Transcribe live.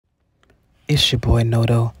It's your boy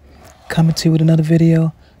Noto, coming to you with another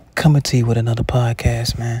video, coming to you with another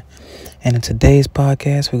podcast, man. And in today's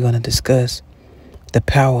podcast, we're going to discuss the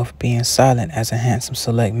power of being silent as a handsome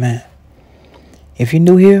select man. If you're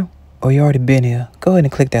new here or you already been here, go ahead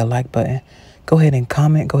and click that like button. Go ahead and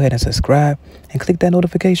comment, go ahead and subscribe, and click that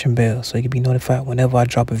notification bell so you can be notified whenever I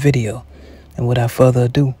drop a video. And without further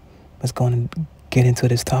ado, let's go and get into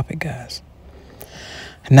this topic, guys.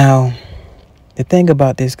 Now, the thing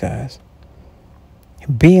about this, guys,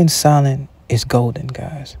 being silent is golden,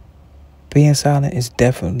 guys. Being silent is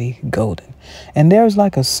definitely golden. And there's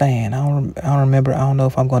like a saying, I don't remember, I don't know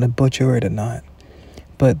if I'm going to butcher it or not,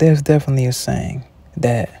 but there's definitely a saying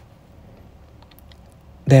that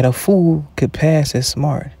a fool could pass as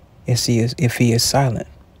smart if he is silent.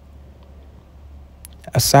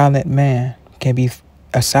 A silent man can be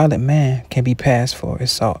passed for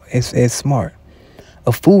as smart.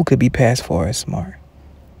 A fool could be passed for as smart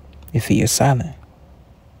if he is silent.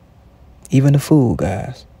 Even a fool,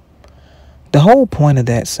 guys. The whole point of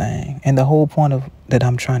that saying, and the whole point of that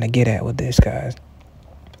I'm trying to get at with this, guys,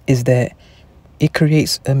 is that it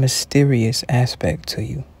creates a mysterious aspect to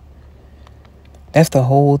you. That's the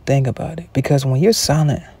whole thing about it. Because when you're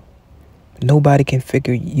silent, nobody can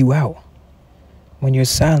figure you out. When you're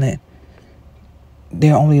silent,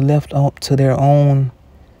 they're only left up to their own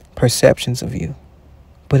perceptions of you.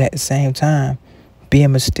 But at the same time,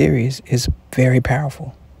 being mysterious is very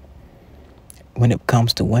powerful. When it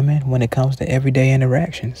comes to women, when it comes to everyday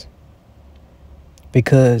interactions.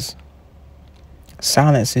 Because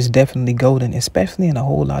silence is definitely golden, especially in a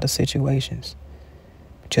whole lot of situations.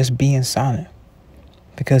 Just being silent.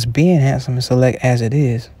 Because being handsome and select as it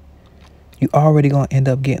is, you already going to end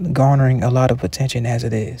up garnering a lot of attention as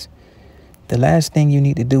it is. The last thing you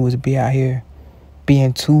need to do is be out here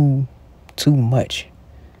being too much.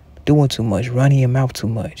 Doing too much. Running your mouth too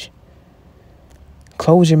much.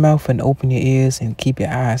 Close your mouth and open your ears and keep your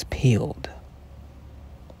eyes peeled.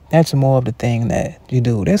 That's more of the thing that you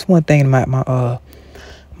do. That's one thing my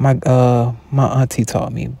auntie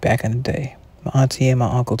taught me back in the day. My auntie and my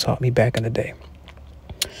uncle taught me back in the day.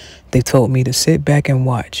 They told me to sit back and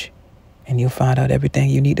watch, and you'll find out everything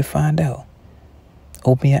you need to find out.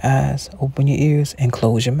 Open your eyes, open your ears, and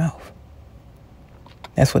close your mouth.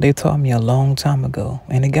 That's what they taught me a long time ago,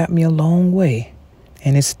 and it got me a long way.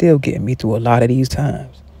 And it's still getting me through a lot of these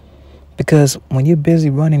times. Because when you're busy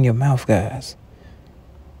running your mouth, guys,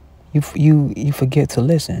 you forget to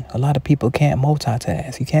listen. A lot of people can't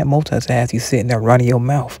multitask. You can't multitask. You're sitting there running your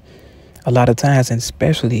mouth. A lot of times, and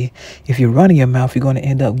especially if you're running your mouth, you're going to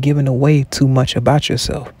end up giving away too much about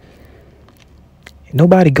yourself.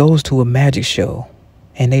 Nobody goes to a magic show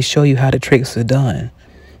and they show you how the tricks are done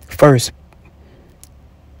first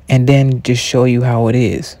and then just show you how it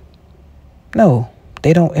is. No,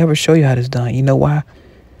 they don't ever show you how it's done. You know why?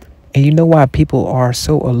 And you know why people are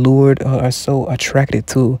so allured or are so attracted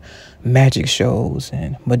to magic shows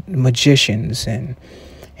and magicians and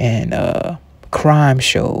crime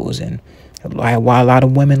shows, and why a lot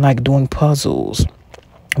of women like doing puzzles,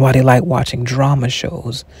 why they like watching drama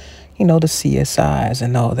shows, you know, the CSIs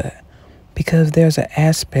and all that, because there's an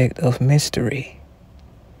aspect of mystery.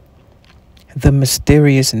 The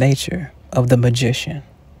mysterious nature of the magician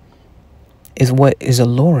is what is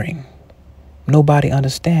alluring. Nobody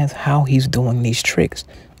understands how he's doing these tricks.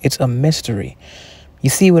 It's a mystery. You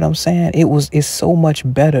see what I'm saying? It's so much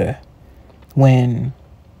better when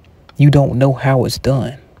you don't know how it's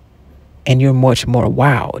done and you're much more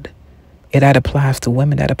wowed. That applies to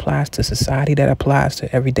women, that applies to society, that applies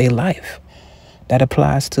to everyday life. That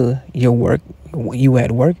applies to your work, you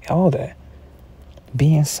at work, all that.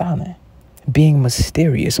 Being silent, being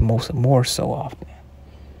mysterious more so often.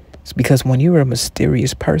 It's because when you're a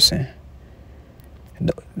mysterious person,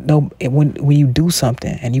 when you do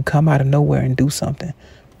something and you come out of nowhere and do something,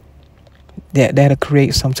 that'll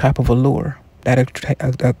create some type of allure. That'll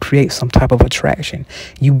create some type of attraction.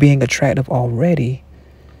 You being attractive already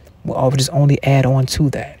will just only add on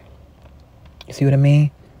to that. You see what I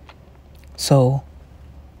mean? So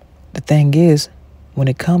the thing is, when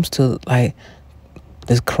it comes to like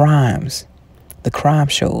the crime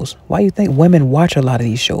shows, why do you think women watch a lot of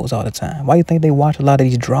these shows all the time? Why do you think they watch a lot of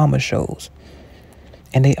these drama shows?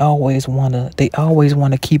 And they always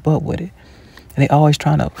wanna keep up with it. And they always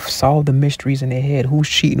trying to solve the mysteries in their head. Who's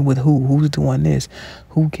cheating with who? Who's doing this?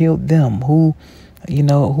 Who killed them? Who, you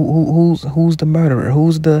know, who's the murderer?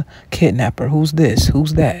 Who's the kidnapper? Who's this?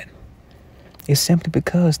 Who's that? It's simply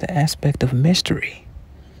because the aspect of mystery.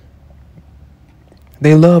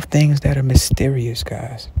 They love things that are mysterious,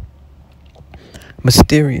 guys.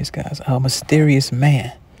 Mysterious, guys. A mysterious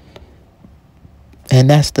man. And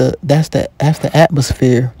that's the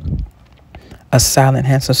atmosphere a silent,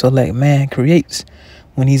 handsome, select man creates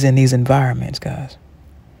when he's in these environments, guys.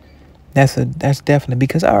 That's definitely,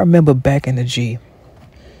 because I remember back in the G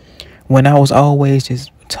when I was always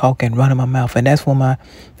just talking, running my mouth, and that's when my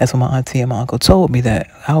auntie and my uncle told me that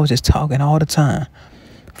I was just talking all the time,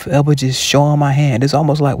 forever just showing my hand. It's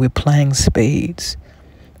almost like we're playing spades,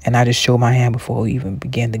 and I just show my hand before we even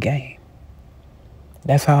begin the game.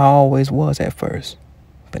 That's how I always was at first,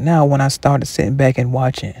 but now when I started sitting back and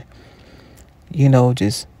watching,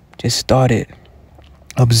 just started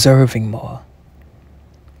observing more,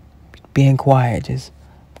 being quiet, just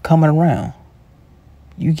coming around.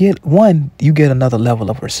 You get another level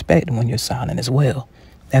of respect when you're silent as well.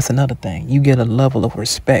 That's another thing. You get a level of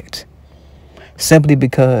respect simply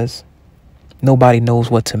because nobody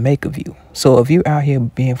knows what to make of you. So if you're out here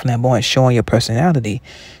being flamboyant, showing your personality,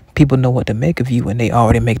 people know what to make of you, and they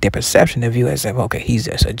already make their perception of you as if, okay, he's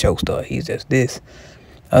just a jokester, he's just this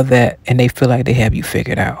or that, and they feel like they have you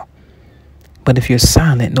figured out. But if you're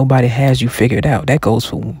silent, nobody has you figured out. That goes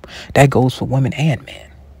for women and men.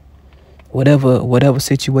 Whatever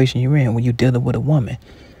situation you're in, when you're dealing with a woman,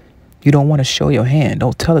 you don't want to show your hand.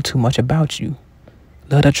 Don't tell her too much about you.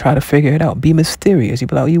 Let her try to figure it out. Be mysterious. You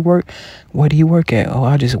be like, where do you work at? Oh,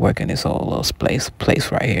 I just work in this old little place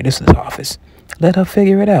right here. This is the office. Let her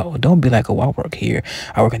figure it out. Don't be like, oh, I work here.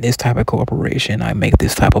 I work in this type of corporation. I make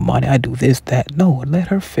this type of money. I do this, that. No, let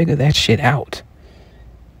her figure that shit out.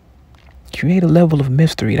 Create a level of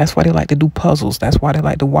mystery. That's why they like to do puzzles. That's why they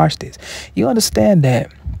like to watch this. You understand that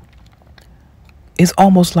it's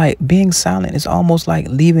almost like being silent. It's almost like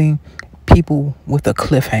leaving people with a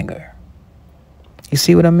cliffhanger. You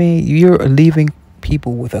see what I mean? You're leaving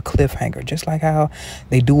people with a cliffhanger, just like how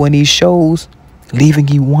they do in these shows, leaving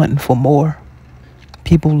you wanting for more.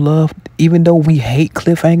 People love, even though we hate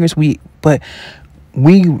cliffhangers, but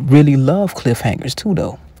we really love cliffhangers too,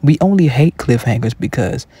 though. We only hate cliffhangers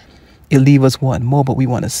because it leaves us wanting more, but we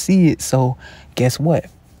want to see it. So guess what?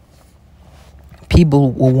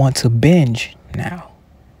 People will want to binge now,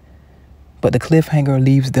 but the cliffhanger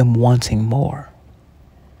leaves them wanting more.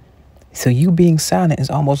 So you being silent is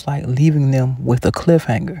almost like leaving them with a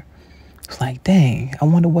cliffhanger. It's like, dang, I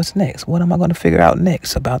wonder what's next. What am I going to figure out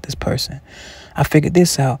next about this person? I figured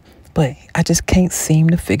this out, but I just can't seem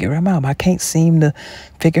to figure him out. I can't seem to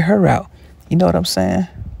figure her out. You know what I'm saying?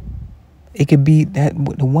 It could be that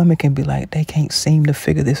the woman can be like, they can't seem to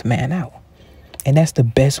figure this man out. And that's the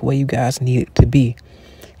best way you guys need it to be.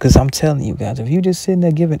 Because I'm telling you guys, if you're just sitting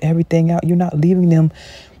there giving everything out, you're not leaving them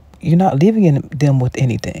with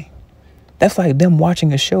anything. That's like them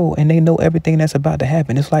watching a show and they know everything that's about to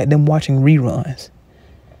happen. It's like them watching reruns.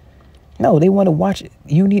 No, they want to watch it.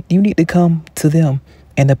 You need to come to them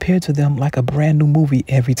and appear to them like a brand new movie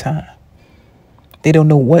every time. They don't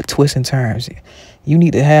know what twists and turns. You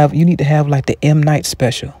need to have like the M. Night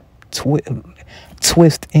special.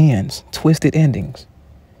 Twisted endings.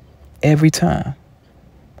 Every time.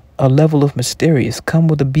 A level of mysterious. Come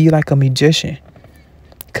with a be like a magician.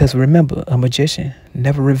 Because remember, a magician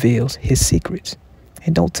never reveals his secrets.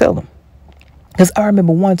 And don't tell them. Because I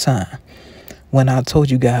remember one time when I told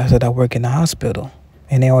you guys that I work in the hospital.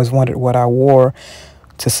 And they always wondered what I wore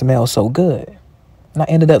to smell so good. And I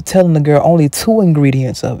ended up telling the girl only 2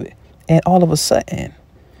 ingredients of it. And all of a sudden,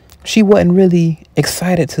 she wasn't really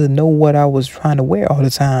excited to know what I was trying to wear all the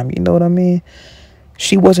time. You know what I mean?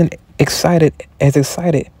 She wasn't excited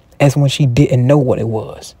as when she didn't know what it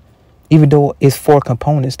was. Even though it's 4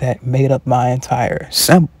 components that made up my entire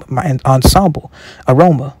my ensemble,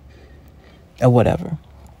 aroma, or whatever.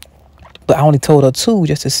 But I only told her 2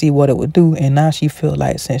 just to see what it would do. And now since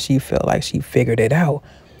she felt like she figured it out,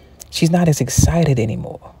 she's not as excited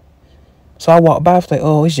anymore. So I walked by, I was like,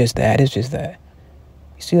 oh, it's just that. You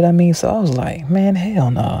see what I mean? So I was like, man,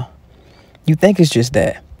 hell no. You think it's just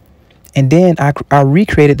that. And then I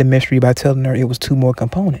recreated the mystery by telling her it was 2 more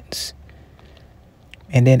components.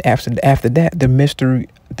 And then after that, the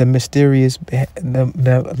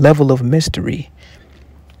level of mystery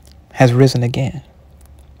has risen again.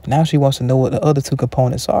 Now she wants to know what the other 2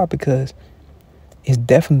 components are, because it's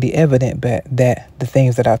definitely evident that the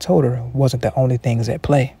things that I told her wasn't the only things at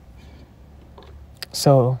play.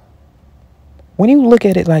 So when you look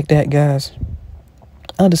at it like that, guys,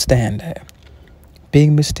 understand that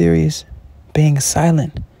being mysterious, being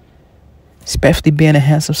silent, especially being a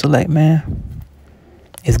handsome select man,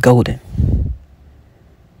 is golden.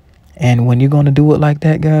 And when you're going to do it like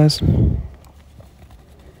that, guys,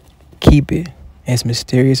 keep it as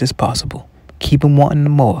mysterious as possible. Keep them wanting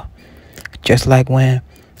more. Just like when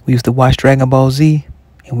we used to watch Dragon Ball Z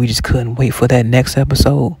and we just couldn't wait for that next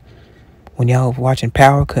episode. When y'all watching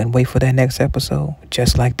Power, couldn't wait for that next episode.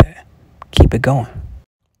 Just like that. Keep it going.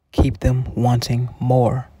 Keep them wanting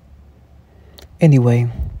more.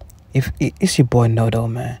 Anyway, if it's your boy Nodo,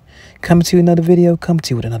 man. Coming to you another video, coming to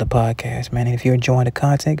you with another podcast, man. And if you're enjoying the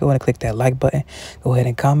content, go ahead and click that like button. Go ahead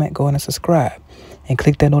and comment. Go ahead and subscribe. And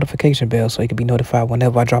click that notification bell so you can be notified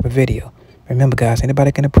whenever I drop a video. Remember, guys,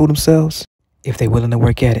 anybody can improve themselves if they're willing to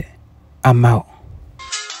work at it. I'm out.